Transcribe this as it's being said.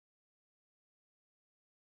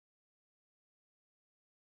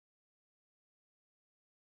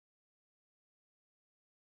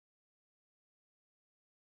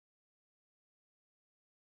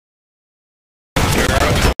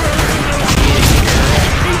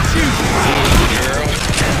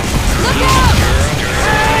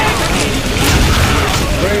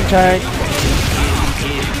tank?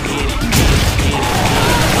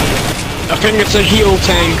 I think it's a heal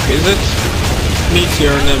tank, is it?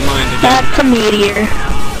 Meteor, never mind again. That's a meteor.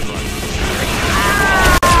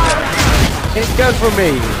 It's good for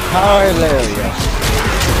me. Hallelujah.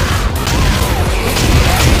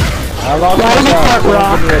 I lost my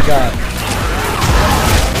gun.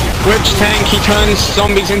 Witch tank, he turns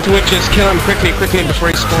zombies into witches. Kill him quickly, quickly before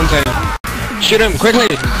he spawns out. Shoot him,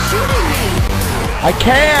 quickly! I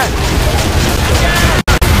can't!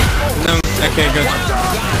 No, okay, good.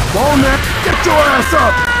 Go on, man! Get your ass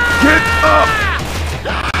up! Get up!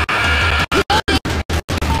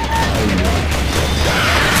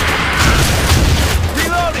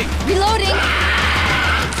 Reloading! Reloading!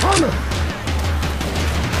 Hunter!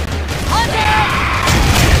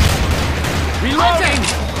 Reloading!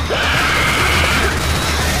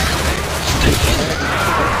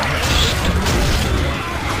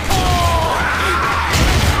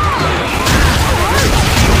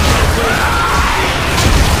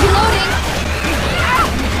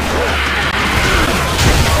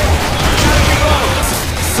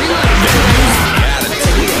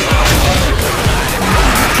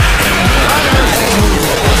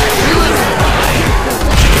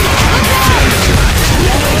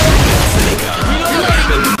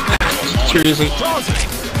 Too easy.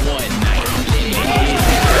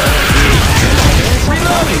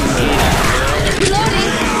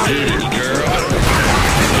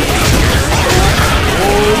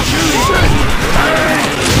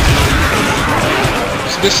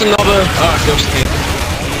 Is this another ghost tank?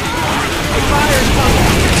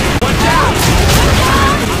 Watch out!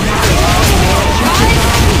 Guys,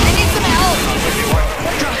 I need some help!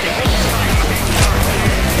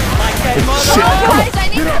 Guys, I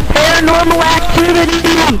need Paranormal activity!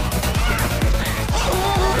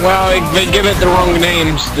 Well, they give it the wrong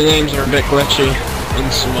names. The names are a bit glitchy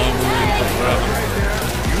and small.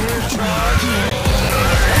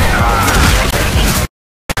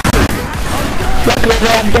 Luckily,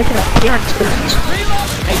 I'm getting appearances.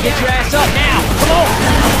 Hey, get your ass up now! Come on!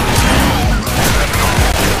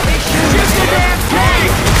 Shoot the damn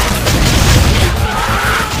tank!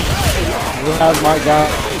 You have my gun.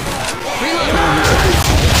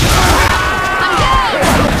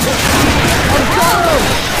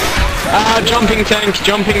 Jumping tank,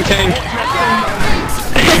 jumping tank.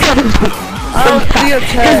 I don't see a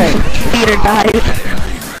tank. Peter dies.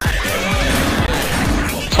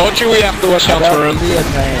 Told you we have to watch out for him. See a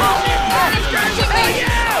tank.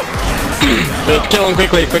 Wait, kill him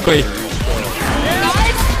quickly, quickly. Guys,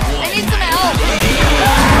 I need some help!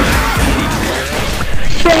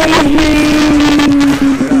 Save me!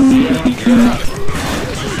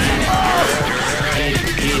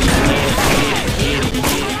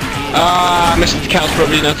 Mr. Cow's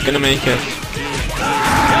probably not gonna make it.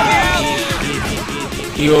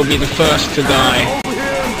 You will be the first to die.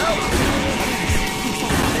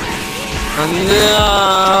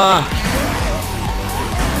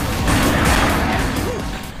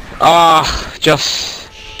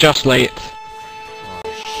 Just late.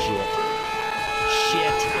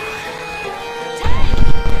 Shit.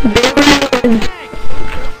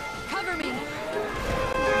 Cover me!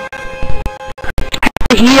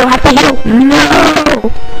 Heal, have to heal! No!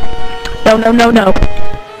 No.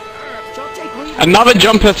 Another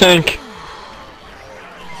jumper tank.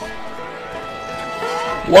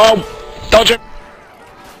 Whoa! Dodge it!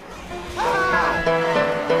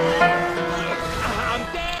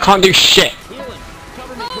 Can't do shit.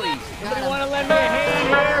 Cover me, please. Anybody want to lend me a hand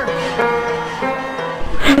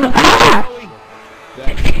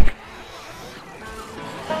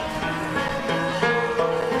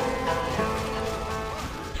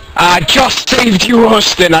I just saved you,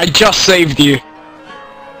 Austin. I just saved you.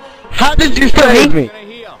 How did you save me?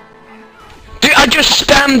 Dude, I just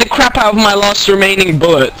spammed the crap out of my last remaining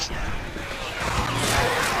bullets.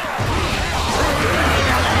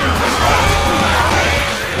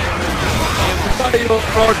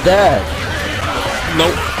 You're dead.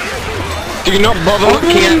 Nope. Do not bother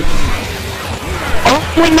looking at...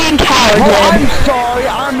 Only main tower Oh, dead. I'm sorry,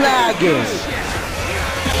 I'm lagging.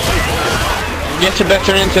 Get a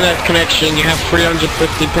better internet connection, you have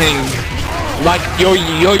 350 ping. Like, your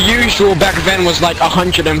usual back then was like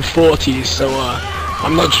 140, so,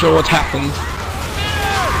 I'm not sure what happened.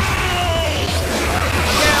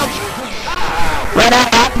 Right out,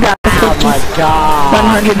 Oh my god.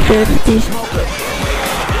 150.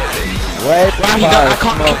 Wait, Wow, I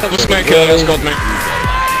can't kill the smoker, that's got me.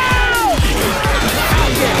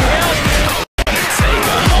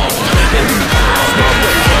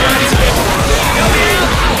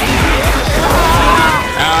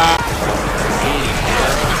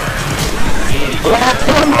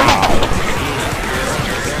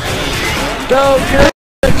 Go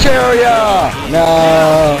glitch area!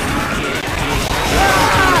 No.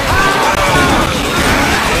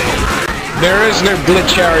 There is no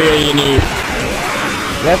glitch area you need.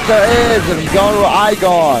 Yes, there is. If you go to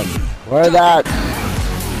Igon, where that?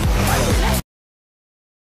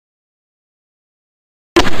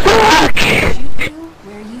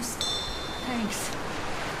 Where you Thanks.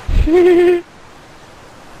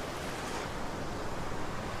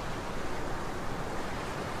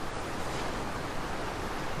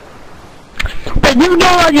 But you know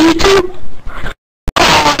on YouTube?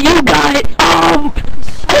 Oh, you got it. I'm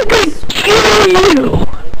gonna kill you.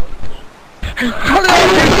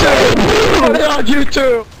 Put it on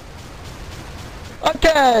YouTube!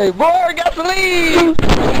 Okay, more gasoline!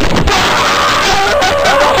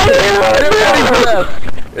 Get ready for this!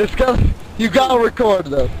 It's gonna, you gotta record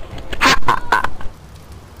this.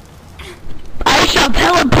 I shall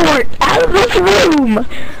teleport out of this room.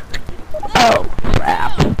 Oh,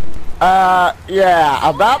 crap. Yeah,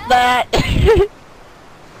 about that.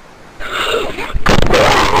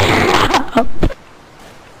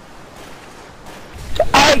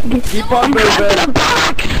 Keep on moving.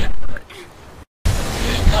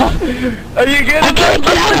 Are you getting I can't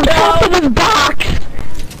get out of the top of this box!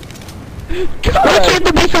 Why can't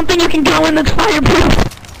there be something you can go in that's fireproof?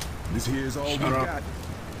 This here's all we got.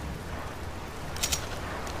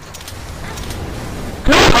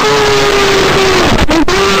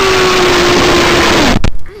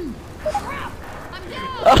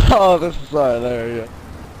 Oh, this is hilarious.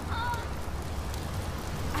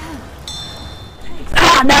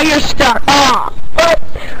 Ah, now you're stuck. Ah!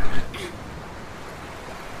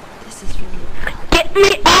 This is really... Get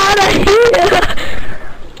me out of here!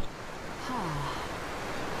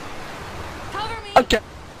 Cover me! Okay.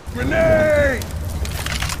 Grenade!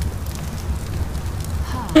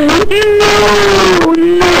 No!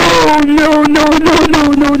 No! No! No! No! No!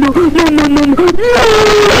 No! No! No! No! No! No!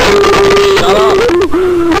 Shut up.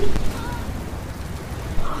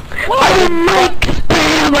 Oh, Mike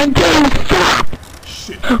spam until you stop!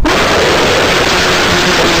 Shit.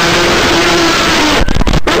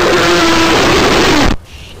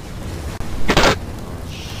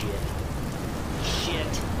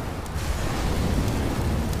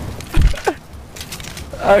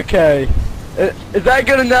 Okay. Is that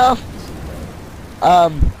good enough?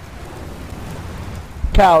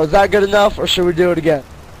 Cal, is that good enough, or should we do it again?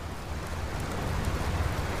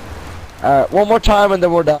 Alright, one more time and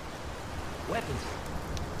then we're done. Weapons.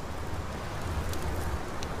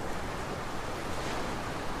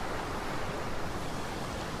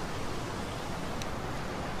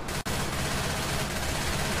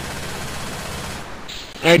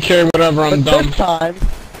 Okay, whatever, I'm But done. this time,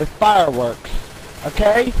 with fireworks.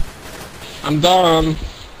 Okay? I'm done.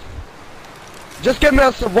 Just give me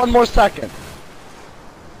us one more second.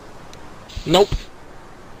 Nope.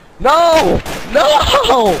 No!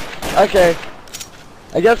 No! Okay.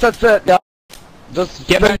 I guess that's it, guys. Just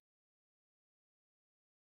Get back.